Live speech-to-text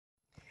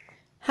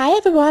Hi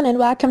everyone and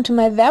welcome to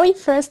my very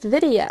first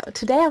video.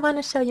 Today I want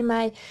to show you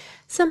my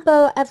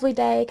simple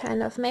everyday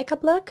kind of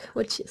makeup look,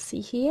 which you see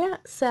here.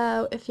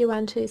 So if you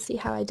want to see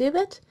how I do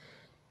it,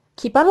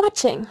 keep on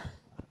watching.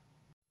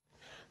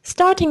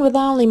 Starting with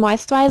only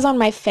moisturizer on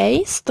my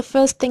face, the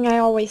first thing I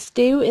always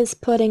do is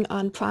putting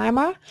on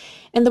primer,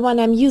 and the one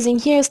I'm using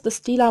here is the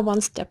Stila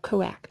One Step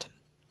Correct.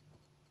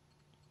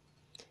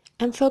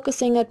 I'm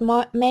focusing it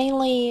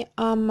mainly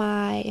on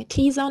my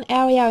T-zone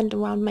area and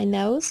around my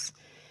nose,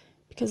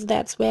 because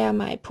that's where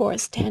my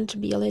pores tend to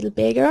be a little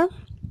bigger.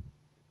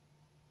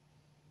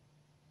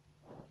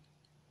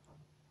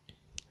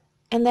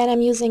 And then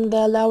I'm using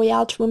the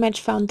L'Oreal True Match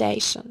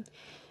Foundation,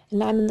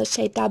 and I'm in the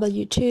shade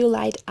W2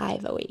 Light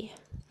Ivory.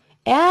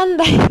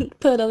 And I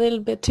put a little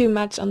bit too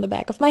much on the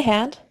back of my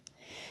hand.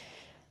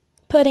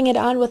 Putting it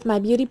on with my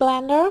beauty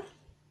blender,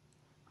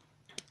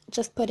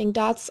 just putting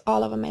dots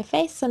all over my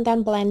face and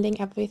then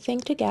blending everything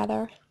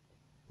together.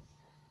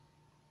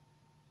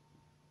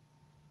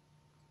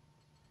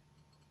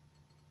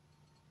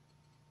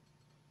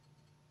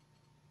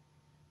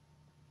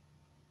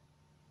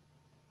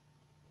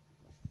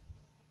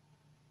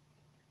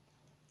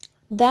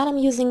 Then I'm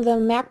using the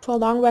MAC Pro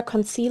Longwear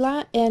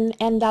Concealer in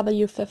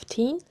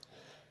NW15.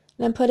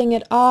 And I'm putting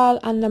it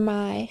all under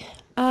my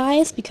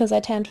eyes because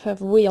I tend to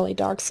have really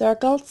dark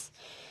circles.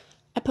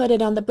 I put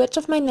it on the bridge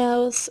of my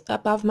nose,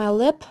 above my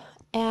lip,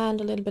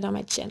 and a little bit on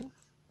my chin.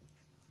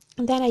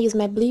 And then I use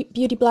my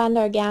beauty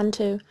blender again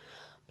to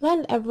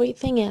blend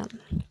everything in.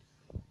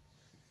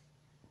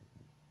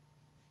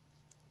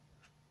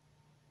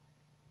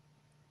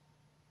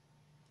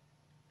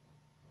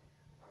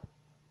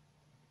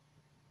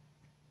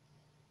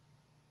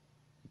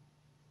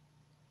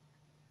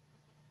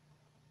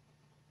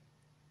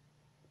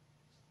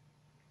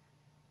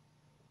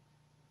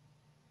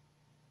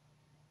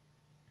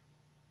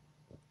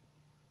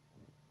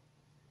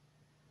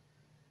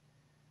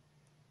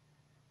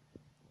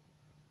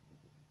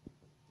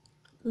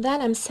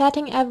 Then I'm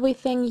setting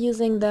everything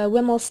using the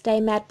Rimmel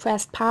Stay Matte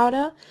Pressed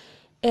Powder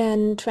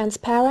in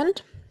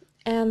transparent,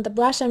 and the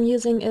brush I'm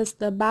using is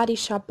the Body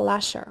Shop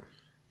Blusher.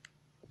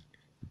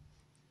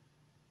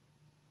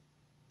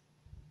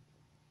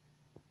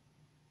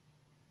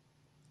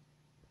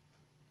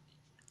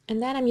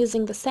 And then I'm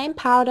using the same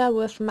powder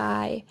with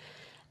my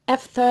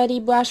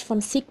F30 brush from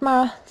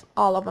Sigma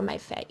all over my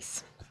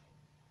face.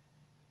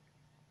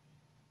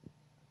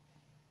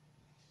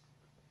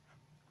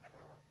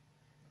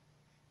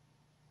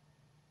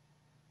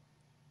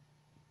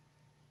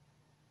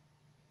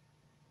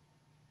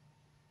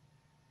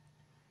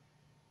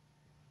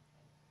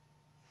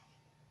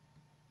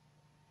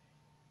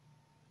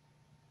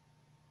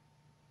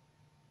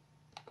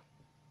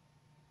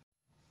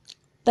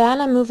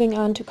 Then I'm moving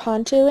on to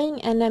contouring,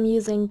 and I'm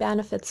using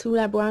Benefit's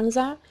Hoola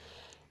bronzer,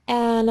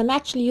 and I'm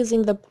actually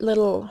using the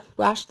little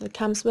brush that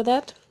comes with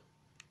it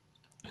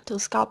to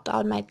sculpt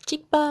out my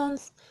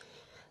cheekbones,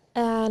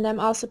 and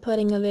I'm also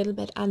putting a little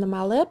bit under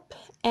my lip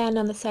and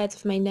on the sides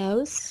of my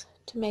nose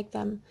to make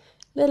them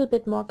a little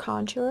bit more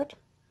contoured.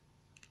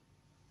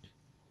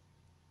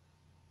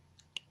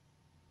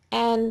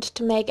 And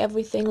to make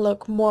everything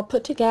look more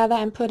put together,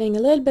 I'm putting a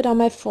little bit on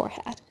my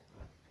forehead.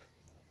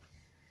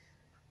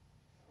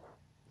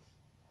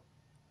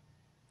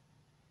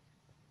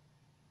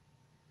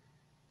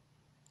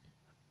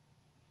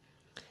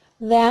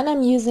 Then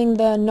I'm using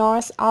the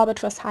NARS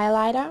Albatross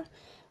highlighter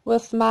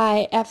with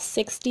my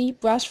F60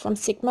 brush from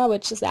Sigma,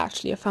 which is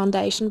actually a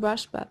foundation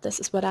brush, but this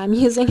is what I'm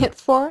using it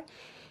for.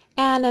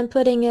 And I'm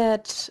putting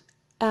it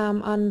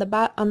on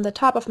the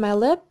top of my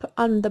lip,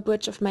 on the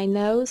bridge of my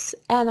nose,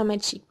 and on my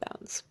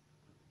cheekbones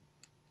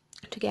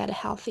to get a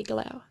healthy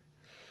glow.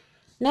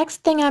 Next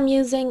thing I'm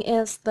using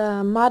is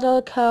the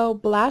Model Co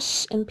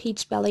blush in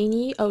Peach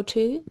Bellini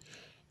 02,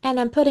 and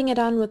I'm putting it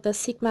on with the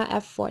Sigma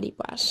F40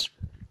 brush.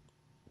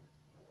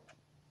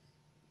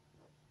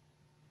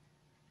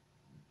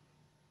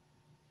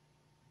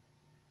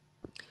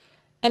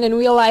 And in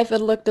real life it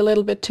looked a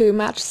little bit too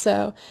much,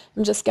 so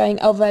I'm just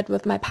going over it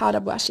with my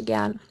powder brush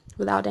again,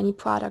 without any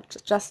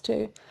product, just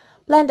to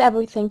blend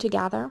everything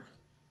together.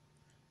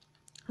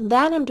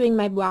 Then I'm doing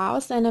my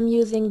brows, and I'm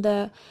using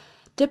the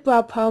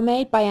Dipbrow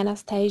Pomade by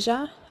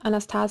Anastasia. I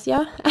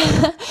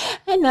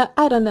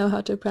don't know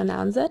how to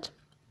pronounce it.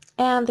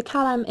 And the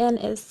color I'm in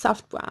is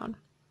soft brown.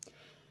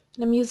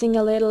 And I'm using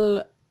a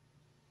little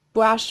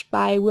brush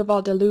by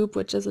Rimmel de Loop,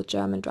 which is a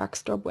German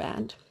drugstore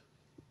brand.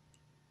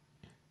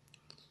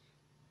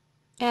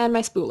 And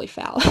my spoolie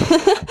fell.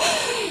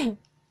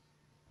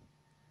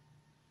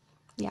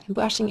 Yeah, I'm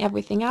brushing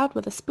everything out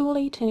with a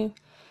spoolie to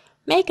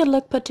make it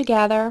look put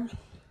together.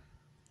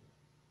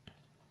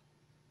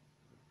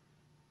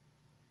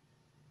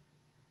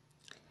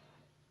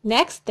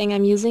 Next thing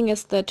I'm using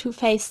is the Too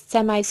Faced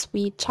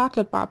SemiSweet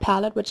Chocolate Bar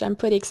Palette, which I'm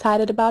pretty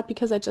excited about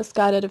because I just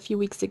got it a few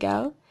weeks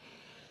ago.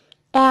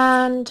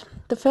 And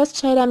the first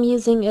shade I'm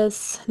using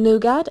is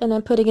Nougat, and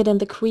I'm putting it in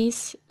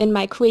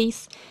my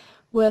crease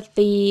with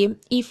the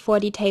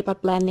E40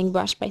 Tapered Blending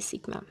Brush by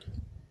Sigma.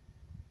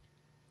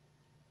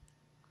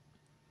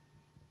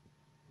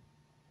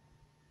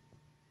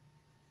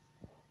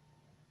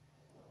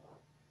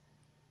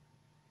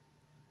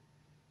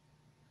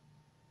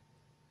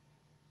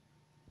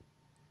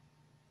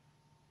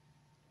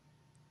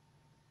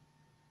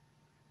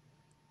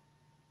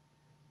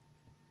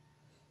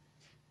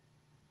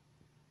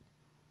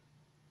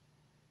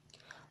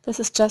 This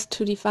is just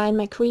to define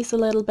my crease a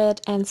little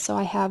bit, and so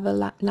I have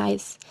a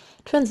nice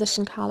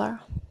transition color.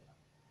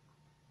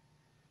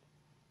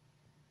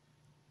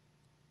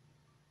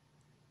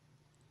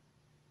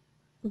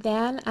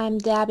 Then I'm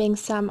dabbing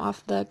some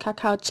of the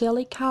cacao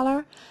chili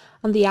color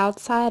on the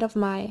outside of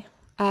my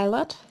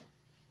eyelid.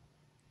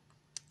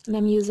 And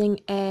I'm using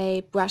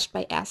a brush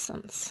by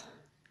Essence.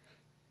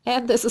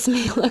 And this is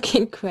me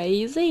looking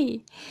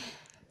crazy.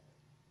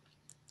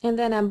 And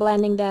then I'm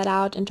blending that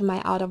out into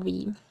my outer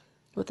V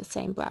with the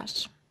same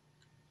brush.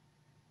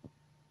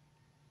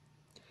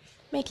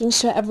 Making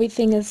sure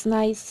everything is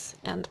nice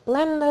and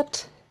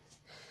blended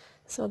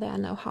so there are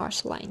no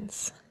harsh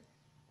lines.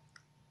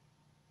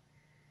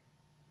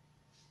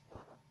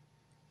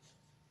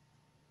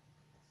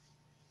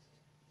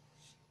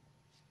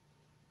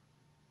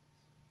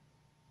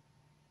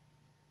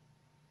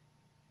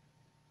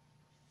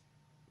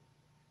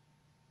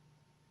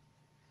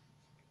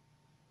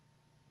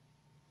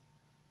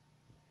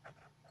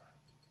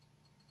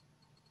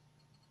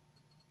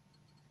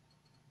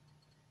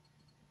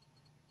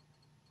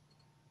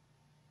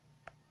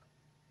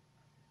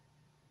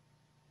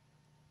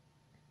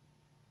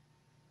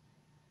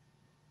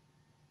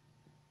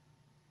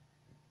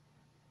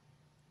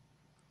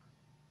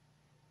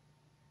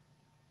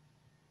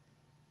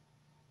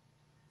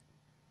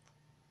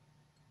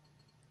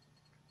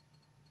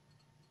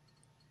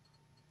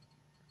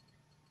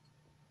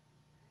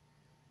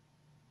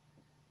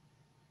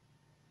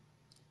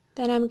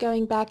 Then I'm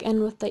going back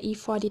in with the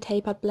E40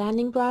 tapered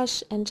blending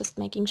brush and just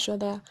making sure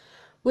there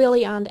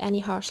really aren't any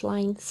harsh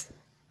lines.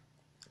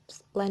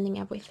 Just blending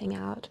everything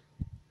out.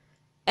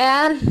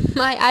 And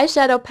my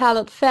eyeshadow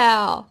palette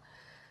fell.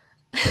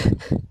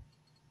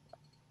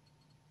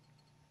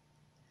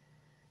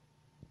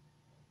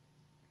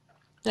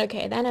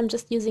 Okay, then I'm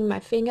just using my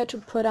finger to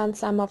put on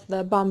some of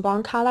the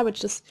Bonbon color,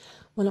 which is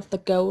one of the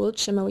gold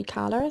shimmery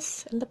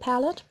colors in the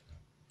palette.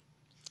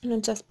 And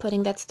I'm just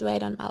putting that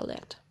straight on my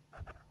lid.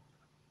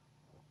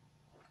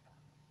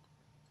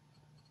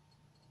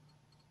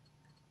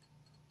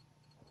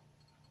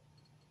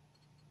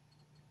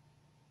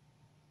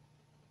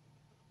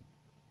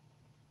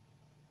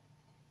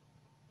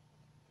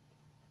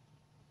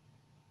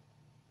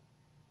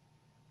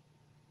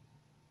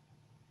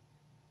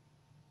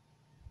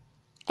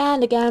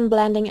 And again,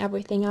 blending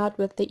everything out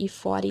with the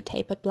E40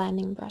 tapered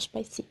blending brush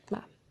by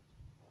Sigma.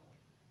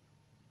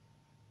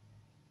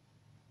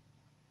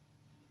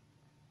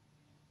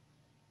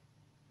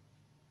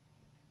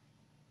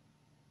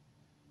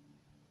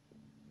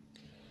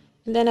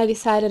 And then I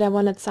decided I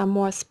wanted some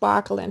more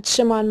sparkle and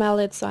shimmer on my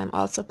lid, so I'm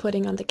also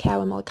putting on the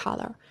caramel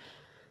color,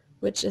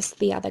 which is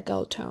the other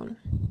gold tone.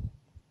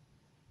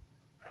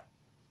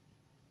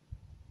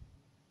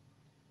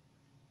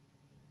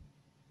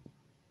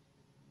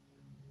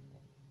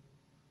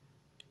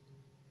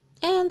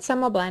 And some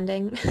more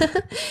blending.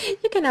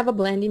 You can never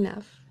blend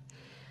enough.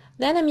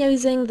 Then I'm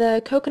using the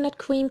coconut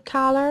cream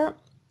color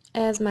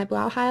as my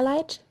brow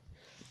highlight,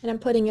 and I'm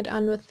putting it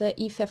on with the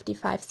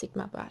E55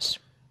 Sigma brush.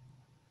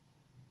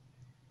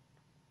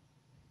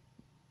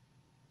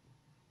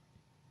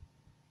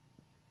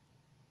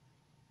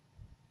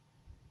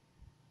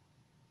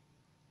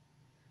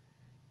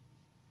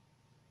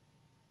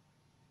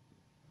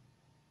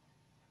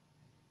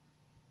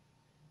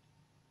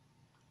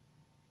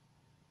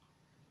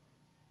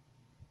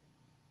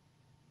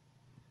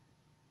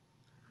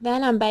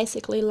 Then I'm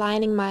basically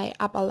lining my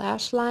upper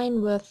lash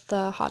line with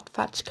the Hot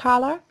Fudge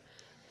color,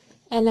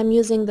 and I'm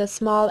using the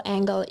small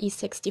angle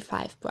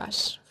E65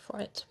 brush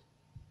for it.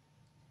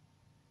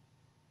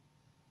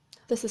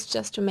 This is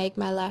just to make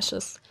my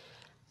lashes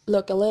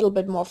look a little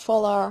bit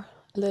fuller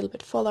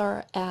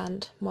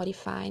and more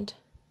defined.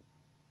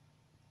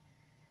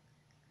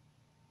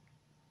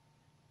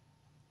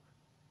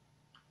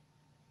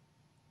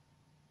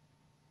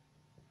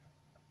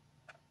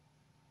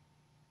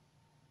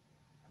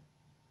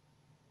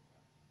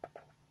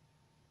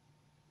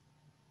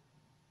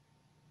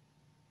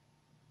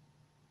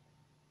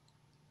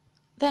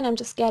 Then I'm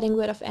just getting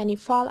rid of any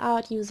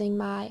fallout using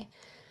my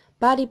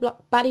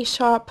Body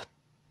Shop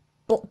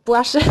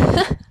brush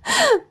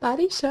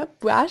Body Shop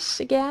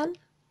brush again.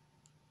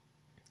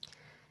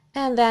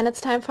 And then it's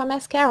time for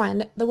mascara,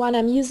 and the one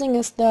I'm using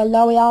is the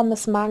L'Oreal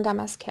Miss Manga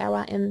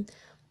mascara in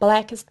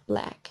Blackest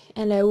Black,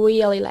 and I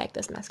really like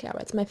this mascara.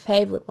 It's my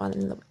favorite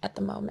one at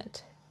the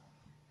moment.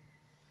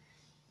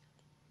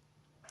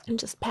 I'm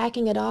just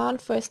packing it on,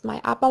 first my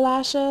upper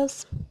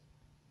lashes,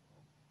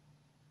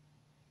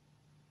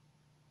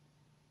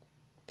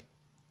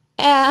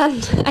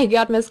 and I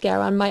got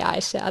mascara on my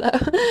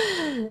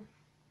eyeshadow.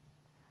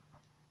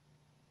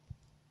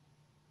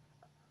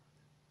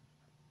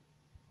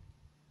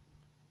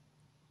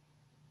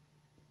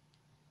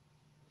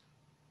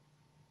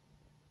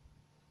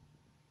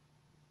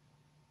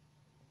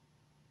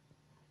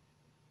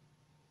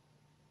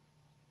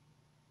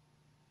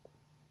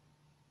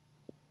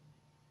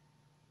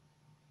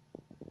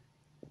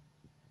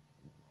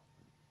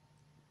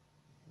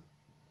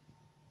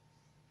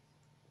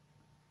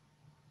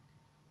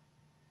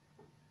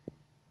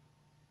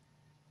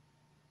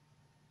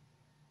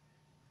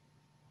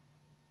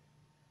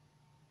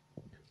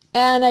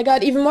 And I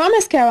got even more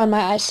mascara on my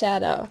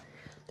eyeshadow.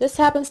 This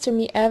happens to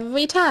me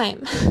every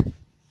time.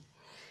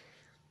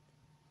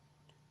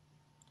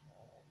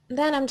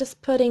 Then I'm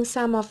just putting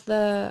some of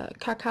the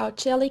cacao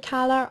chili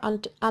color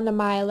under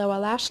my lower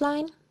lash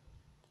line,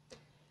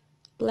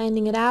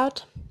 blending it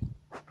out.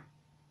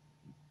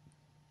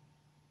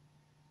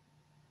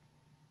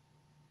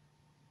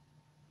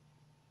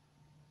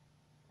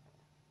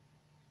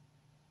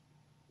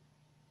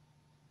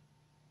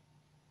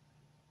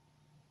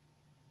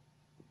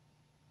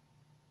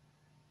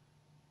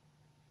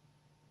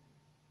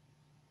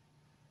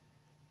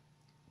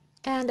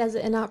 And as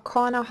an inner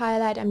corner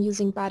highlight, I'm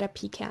using Butter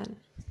Pecan.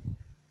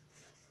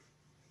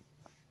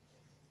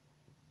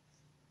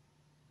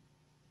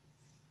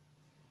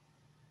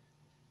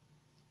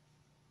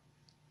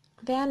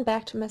 Then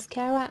back to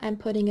mascara, I'm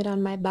putting it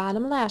on my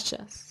bottom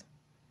lashes.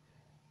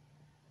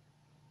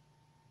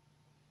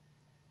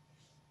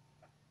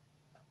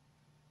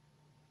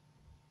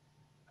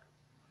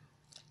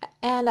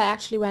 And I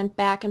actually went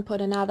back and put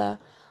another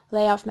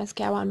layer of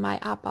mascara on my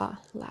upper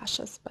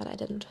lashes, but I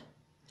didn't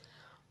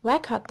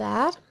record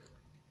that.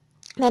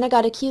 Then I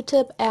got a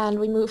Q-tip and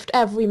removed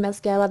every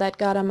mascara that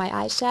got on my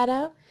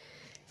eyeshadow.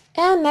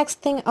 And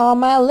next thing are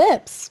my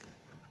lips.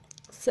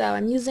 So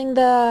I'm using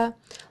the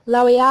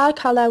L'Oreal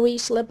Color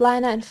Riche lip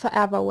liner in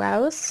Forever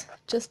Rose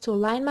just to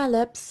line my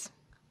lips,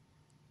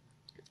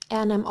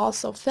 and I'm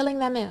also filling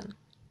them in.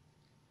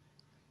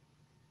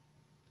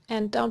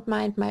 And don't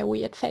mind my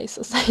weird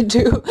faces, I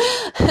do.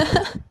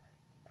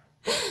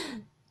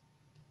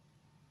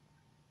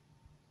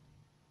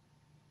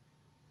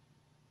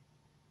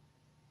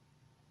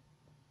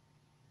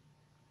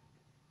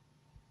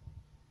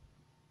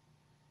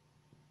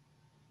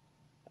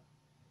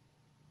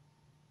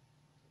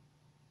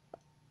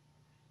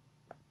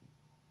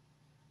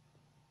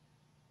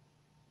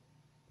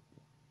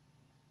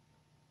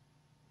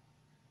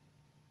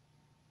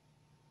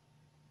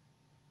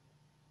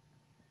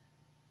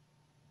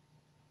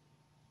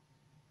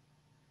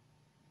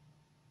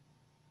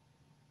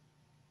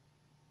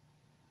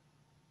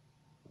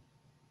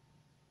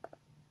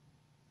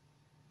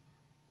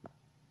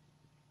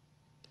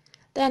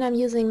 Then I'm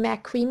using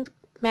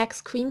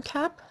MAC's Cream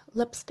Cup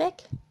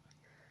lipstick.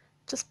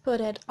 Just put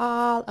it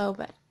all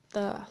over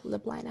the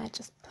lip liner I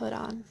just put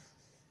on.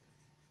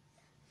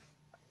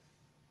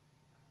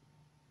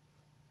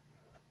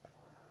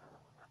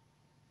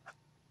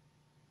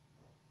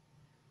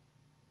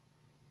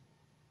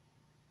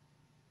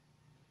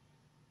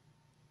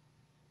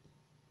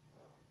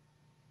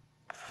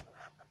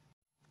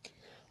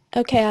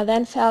 Okay, I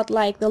then felt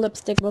like the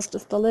lipstick was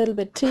just a little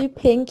bit too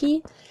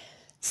pinky,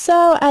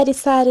 so I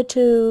decided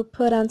to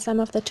put on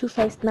some of the Too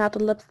Faced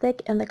Melted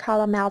Lipstick in the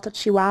color Melted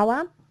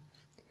Chihuahua.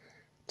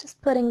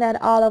 Just putting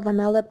that all over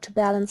my lip to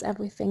balance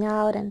everything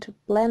out and to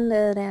blend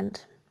it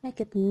and make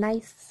it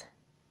nice.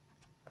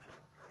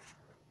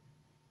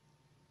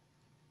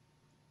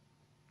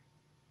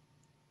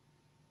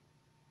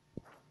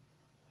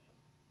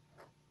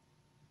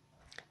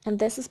 And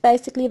this is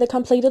basically the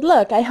completed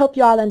look. I hope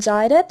you all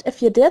enjoyed it.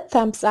 If you did,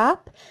 thumbs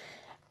up.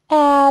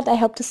 And I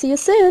hope to see you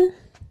soon.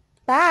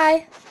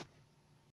 Bye!